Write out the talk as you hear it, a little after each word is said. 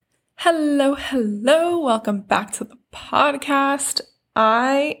Hello. Welcome back to the podcast.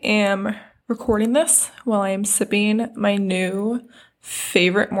 I am recording this while I am sipping my new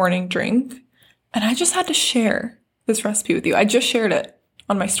favorite morning drink, and I just had to share this recipe with you. I just shared it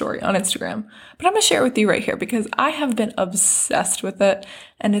on my story on Instagram, but I'm going to share it with you right here because I have been obsessed with it,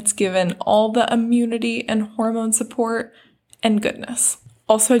 and it's given all the immunity and hormone support and goodness.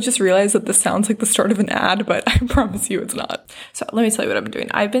 Also, I just realized that this sounds like the start of an ad, but I promise you it's not. So let me tell you what I've been doing.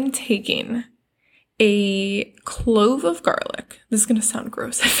 I've been taking a clove of garlic. This is going to sound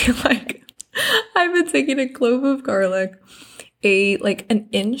gross, I feel like. I've been taking a clove of garlic, an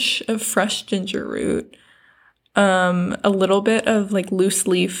inch of fresh ginger root, a little bit of loose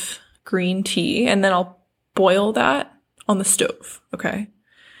leaf green tea, and then I'll boil that on the stove, okay?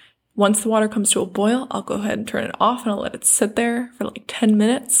 Once the water comes to a boil, I'll go ahead and turn it off and I'll let it sit there for 10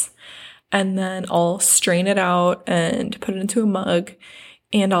 minutes. And then I'll strain it out and put it into a mug.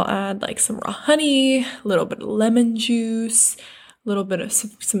 And I'll add some raw honey, a little bit of lemon juice, a little bit of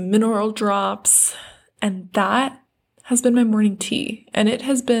some mineral drops. And that has been my morning tea. And it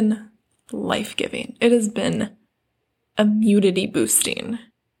has been life-giving. It has been immunity boosting.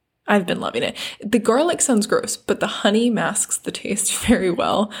 I've been loving it. The garlic sounds gross, but the honey masks the taste very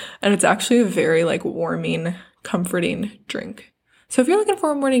well. And it's actually a very warming, comforting drink. So if you're looking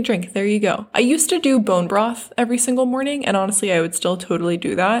for a morning drink, there you go. I used to do bone broth every single morning, and honestly, I would still totally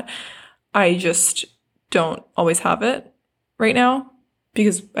do that. I just don't always have it right now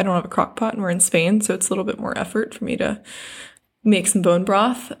because I don't have a crock pot and we're in Spain, so it's a little bit more effort for me to make some bone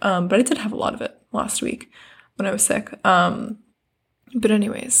broth. But I did have a lot of it last week when I was sick. But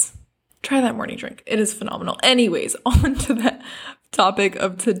anyways, try that morning drink. It is phenomenal. Anyways, on to the topic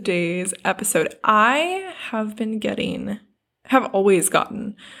of today's episode. I have always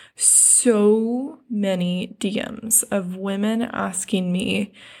gotten so many DMs of women asking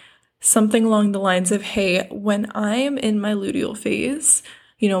me something along the lines of, hey, when I am in my luteal phase,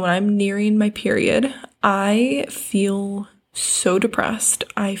 when I'm nearing my period, I feel so depressed.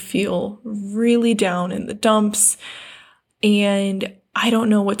 I feel really down in the dumps, and I don't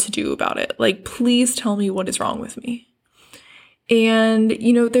know what to do about it. Please tell me what is wrong with me. And,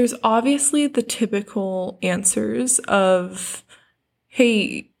 there's obviously the typical answers of,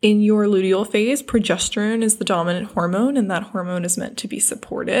 hey, in your luteal phase, progesterone is the dominant hormone, and that hormone is meant to be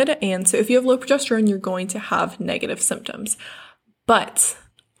supported. And so if you have low progesterone, you're going to have negative symptoms. But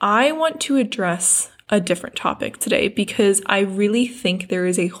I want to address a different topic today because I really think there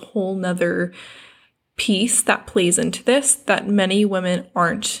is a whole nother piece that plays into this that many women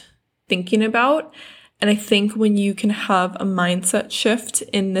aren't thinking about. And I think when you can have a mindset shift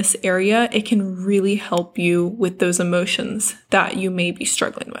in this area, it can really help you with those emotions that you may be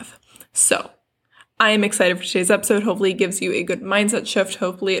struggling with. So I am excited for today's episode. Hopefully it gives you a good mindset shift.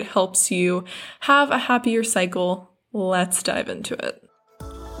 Hopefully it helps you have a happier cycle. Let's dive into it.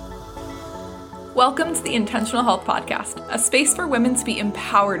 Welcome to the Intentional Health Podcast, a space for women to be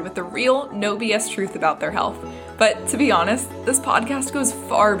empowered with the real, no BS truth about their health. But to be honest, this podcast goes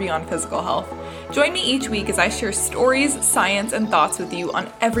far beyond physical health. Join me each week as I share stories, science, and thoughts with you on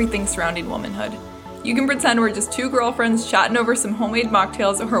everything surrounding womanhood. You can pretend we're just two girlfriends chatting over some homemade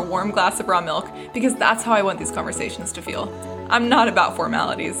mocktails or a warm glass of raw milk, because that's how I want these conversations to feel. I'm not about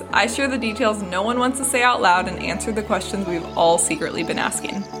formalities. I share the details no one wants to say out loud and answer the questions we've all secretly been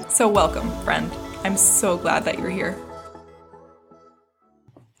asking. So welcome, friend. I'm so glad that you're here.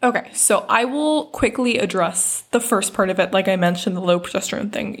 Okay, so I will quickly address the first part of it, like I mentioned, the low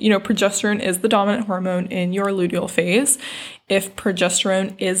progesterone thing. Progesterone is the dominant hormone in your luteal phase. If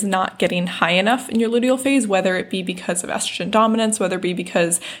progesterone is not getting high enough in your luteal phase, whether it be because of estrogen dominance, whether it be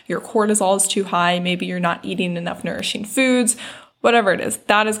because your cortisol is too high, maybe you're not eating enough nourishing foods, whatever it is,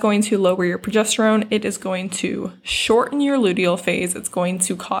 that is going to lower your progesterone. It is going to shorten your luteal phase. It's going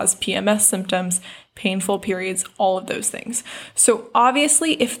to cause PMS symptoms, painful periods, all of those things. So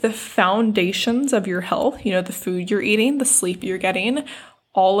obviously, if the foundations of your health, the food you're eating, the sleep you're getting,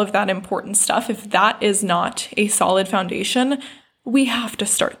 all of that important stuff, if that is not a solid foundation, we have to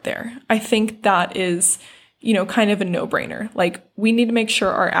start there. I think that is, kind of a no-brainer. We need to make sure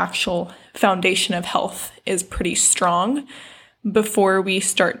our actual foundation of health is pretty strong before we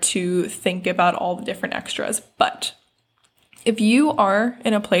start to think about all the different extras. But if you are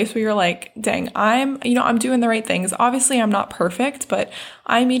in a place where you're like, dang, I'm doing the right things. Obviously, I'm not perfect, but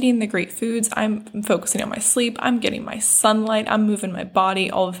I'm eating the great foods. I'm focusing on my sleep. I'm getting my sunlight. I'm moving my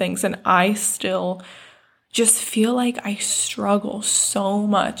body, all the things. And I still just feel like I struggle so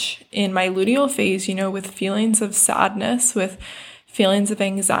much in my luteal phase, with feelings of sadness, with feelings of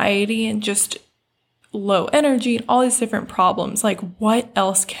anxiety, and just low energy and all these different problems. Like, what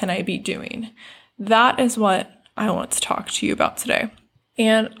else can I be doing? That is what I want to talk to you about today.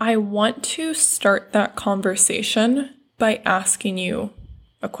 And I want to start that conversation by asking you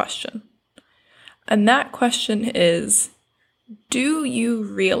a question. And that question is, do you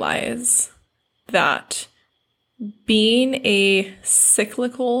realize that being a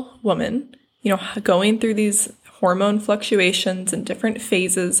cyclical woman, going through these hormone fluctuations and different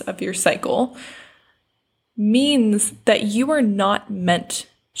phases of your cycle means that you are not meant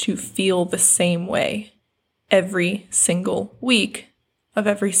to feel the same way every single week of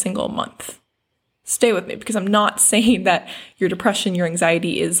every single month? Stay with me, because I'm not saying that your depression, your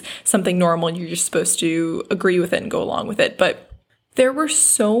anxiety is something normal and you're just supposed to agree with it and go along with it. But there were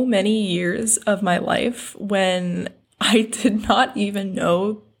so many years of my life when I did not even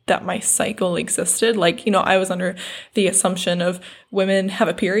know that my cycle existed. Like, I was under the assumption of women have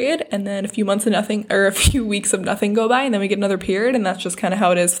a period and then a few months of nothing, or a few weeks of nothing go by, and then we get another period, and that's just kind of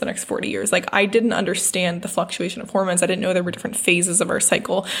how it is for the next 40 years. Like, I didn't understand the fluctuation of hormones. I didn't know there were different phases of our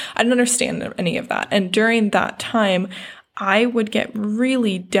cycle. I didn't understand any of that. And during that time, I would get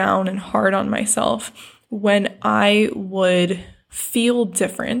really down and hard on myself when I would feel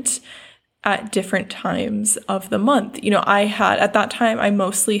different at different times of the month. At that time, I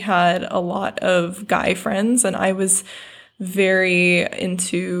mostly had a lot of guy friends, and I was very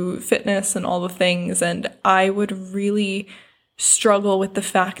into fitness and all the things. And I would really struggle with the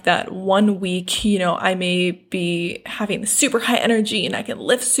fact that one week, I may be having super high energy and I can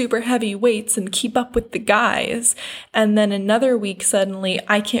lift super heavy weights and keep up with the guys. And then another week, suddenly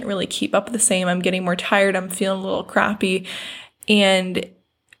I can't really keep up the same. I'm getting more tired. I'm feeling a little crappy. And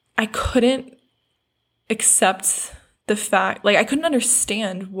I couldn't accept the fact, I couldn't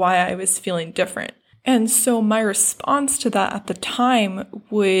understand why I was feeling different. And so my response to that at the time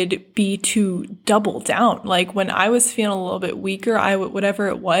would be to double down. Like, when I was feeling a little bit weaker, whatever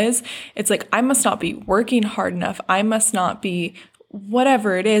it was, it's like, I must not be working hard enough. I must not be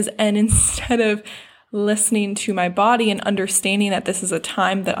whatever it is. And instead of listening to my body and understanding that this is a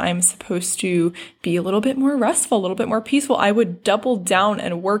time that I'm supposed to be a little bit more restful, a little bit more peaceful, I would double down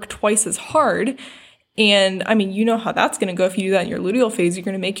and work twice as hard. And you know how that's going to go. If you do that in your luteal phase, you're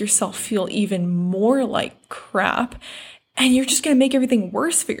going to make yourself feel even more like crap, and you're just going to make everything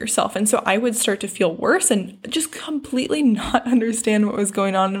worse for yourself. And so I would start to feel worse and just completely not understand what was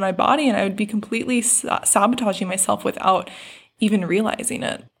going on in my body. And I would be completely sabotaging myself without even realizing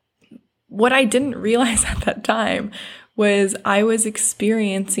it. What I didn't realize at that time was I was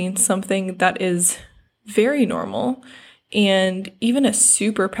experiencing something that is very normal and even a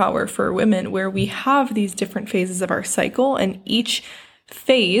superpower for women, where we have these different phases of our cycle, and each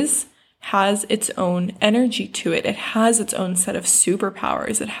phase has its own energy to it. It has its own set of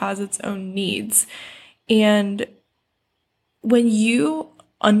superpowers. It has its own needs. And when you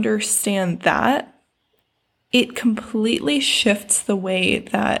understand that, it completely shifts the way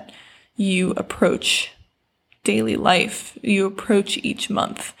that you approach daily life, you approach each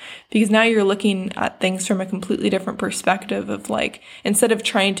month, because now you're looking at things from a completely different perspective of, instead of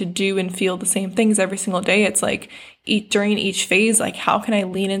trying to do and feel the same things every single day, it's during each phase, how can I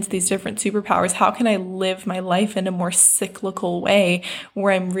lean into these different superpowers? How can I live my life in a more cyclical way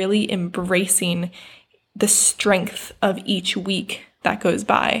where I'm really embracing the strength of each week that goes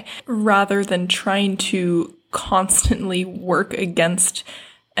by, rather than trying to constantly work against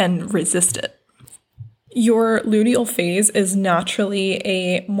and resist it? Your luteal phase is naturally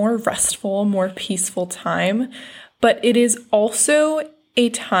a more restful, more peaceful time, but it is also a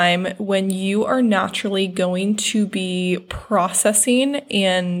time when you are naturally going to be processing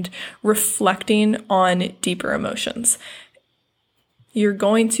and reflecting on deeper emotions. You're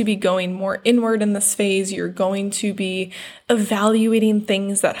going to be going more inward in this phase. You're going to be evaluating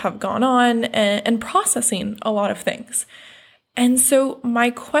things that have gone on and processing a lot of things. And so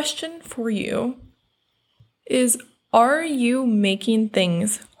my question for you is, are you making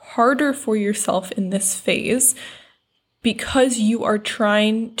things harder for yourself in this phase because you are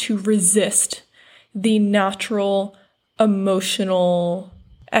trying to resist the natural emotional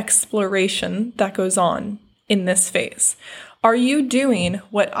exploration that goes on in this phase? Are you doing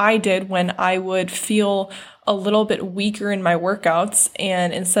what I did when I would feel a little bit weaker in my workouts,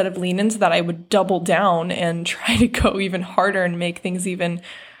 and instead of lean into that, I would double down and try to go even harder and make things even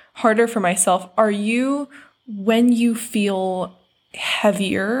harder for myself? Are you, when you feel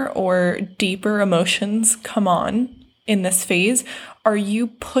heavier or deeper emotions come on in this phase, are you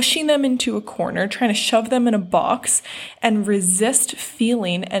pushing them into a corner, trying to shove them in a box and resist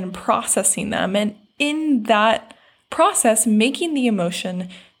feeling and processing them? And in that process, making the emotion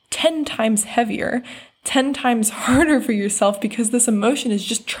 10 times heavier, 10 times harder for yourself, because this emotion is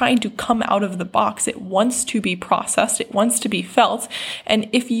just trying to come out of the box. It wants to be processed. It wants to be felt. And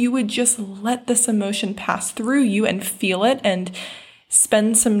if you would just let this emotion pass through you and feel it and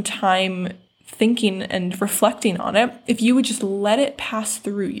spend some time thinking and reflecting on it, if you would just let it pass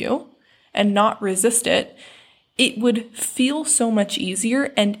through you and not resist it, it would feel so much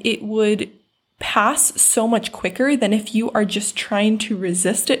easier and it would pass so much quicker than if you are just trying to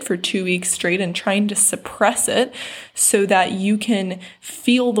resist it for 2 weeks straight and trying to suppress it so that you can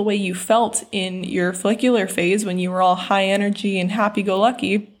feel the way you felt in your follicular phase when you were all high energy and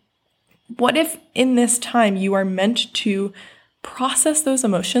happy-go-lucky. What if in this time you are meant to process those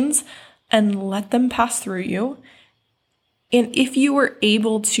emotions and let them pass through you? And if you were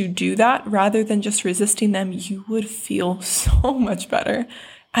able to do that rather than just resisting them, you would feel so much better.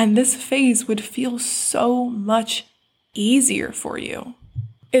 And this phase would feel so much easier for you.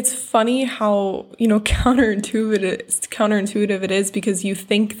 It's funny how, counterintuitive it is, because you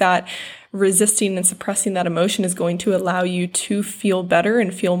think that resisting and suppressing that emotion is going to allow you to feel better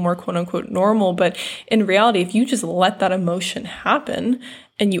and feel more quote unquote normal. But in reality, if you just let that emotion happen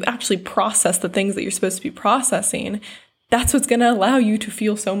and you actually process the things that you're supposed to be processing, that's what's going to allow you to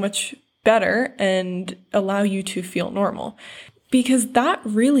feel so much better and allow you to feel normal. Because that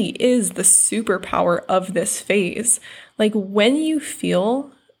really is the superpower of this phase. Like when you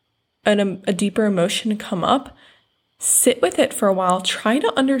feel a deeper emotion come up, sit with it for a while. Try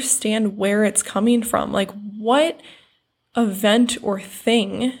to understand where it's coming from. Like what event or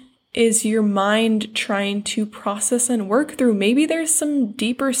thing is your mind trying to process and work through? Maybe there's some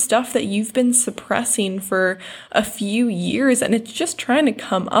deeper stuff that you've been suppressing for a few years and it's just trying to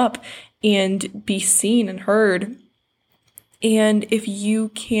come up and be seen and heard. And if you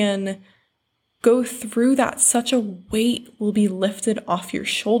can go through that, such a weight will be lifted off your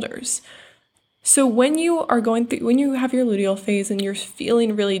shoulders. So when you have your luteal phase and you're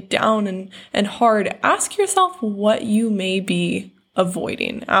feeling really down and hard, ask yourself what you may be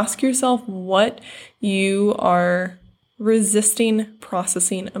avoiding. Ask yourself what you are resisting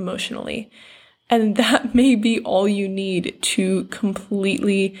processing emotionally. And that may be all you need to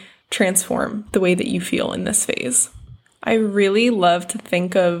completely transform the way that you feel in this phase. I really love to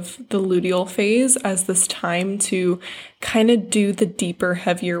think of the luteal phase as this time to kind of do the deeper,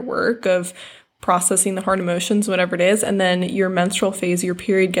 heavier work of processing the hard emotions, whatever it is. And then your menstrual phase, your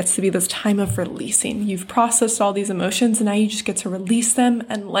period, gets to be this time of releasing. You've processed all these emotions and now you just get to release them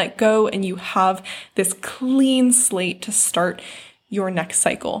and let go. And you have this clean slate to start your next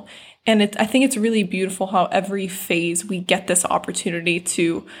cycle. And I think it's really beautiful how every phase we get this opportunity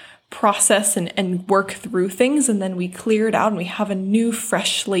to process and work through things, and then we clear it out and we have a new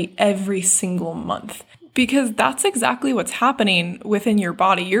fresh slate every single month. Because that's exactly what's happening within your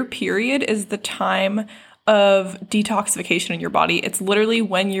body. Your period is the time of detoxification in your body. It's literally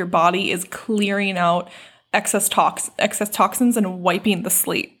when your body is clearing out excess toxins and wiping the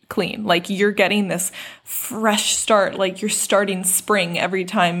slate clean. Like you're getting this fresh start, like you're starting spring every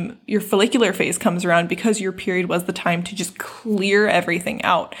time your follicular phase comes around, because your period was the time to just clear everything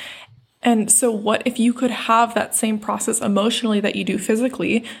out. And so what if you could have that same process emotionally that you do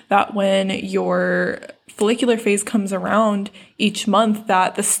physically, that when your follicular phase comes around each month,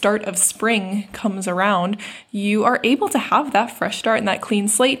 that the start of spring comes around, you are able to have that fresh start and that clean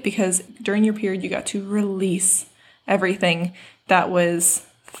slate, because during your period you got to release everything that was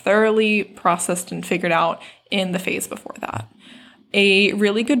thoroughly processed and figured out in the phase before that. A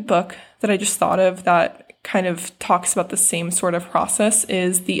really good book that I just thought of that kind of talks about the same sort of process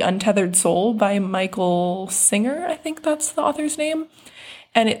is The Untethered Soul by Michael Singer. I think that's the author's name.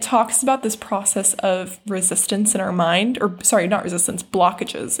 And it talks about this process of resistance in our mind,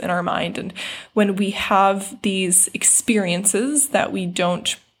 blockages in our mind. And when we have these experiences that we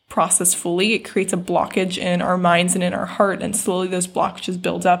don't process fully, it creates a blockage in our minds and in our heart. And slowly those blockages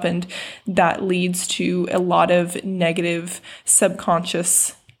build up, and that leads to a lot of negative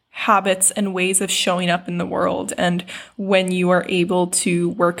subconscious habits and ways of showing up in the world. And when you are able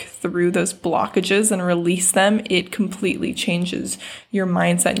to work through those blockages and release them, it completely changes your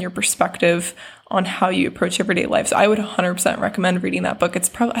mindset and your perspective on how you approach everyday life. So I would 100% recommend reading that book.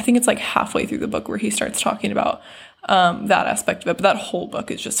 I think it's like halfway through the book where he starts talking about that aspect of it. But that whole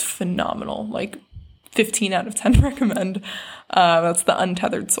book is just phenomenal. Like 15 out of 10 recommend. That's The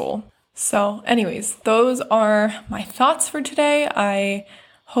Untethered Soul. So anyways, those are my thoughts for today. I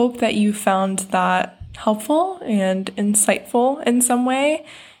hope that you found that helpful and insightful in some way.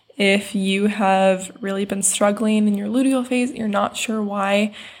 If you have really been struggling in your luteal phase, you're not sure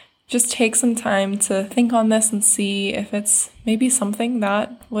why, just take some time to think on this and see if it's maybe something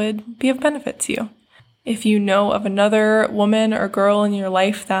that would be of benefit to you. If you know of another woman or girl in your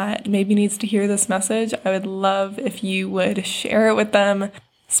life that maybe needs to hear this message, I would love if you would share it with them,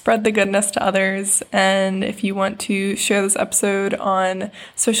 spread the goodness to others. And if you want to share this episode on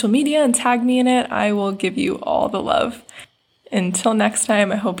social media and tag me in it, I will give you all the love. Until next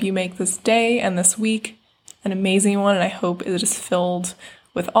time, I hope you make this day and this week an amazing one, and I hope it is filled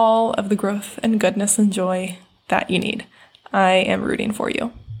with all of the growth and goodness and joy that you need. I am rooting for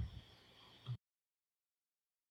you.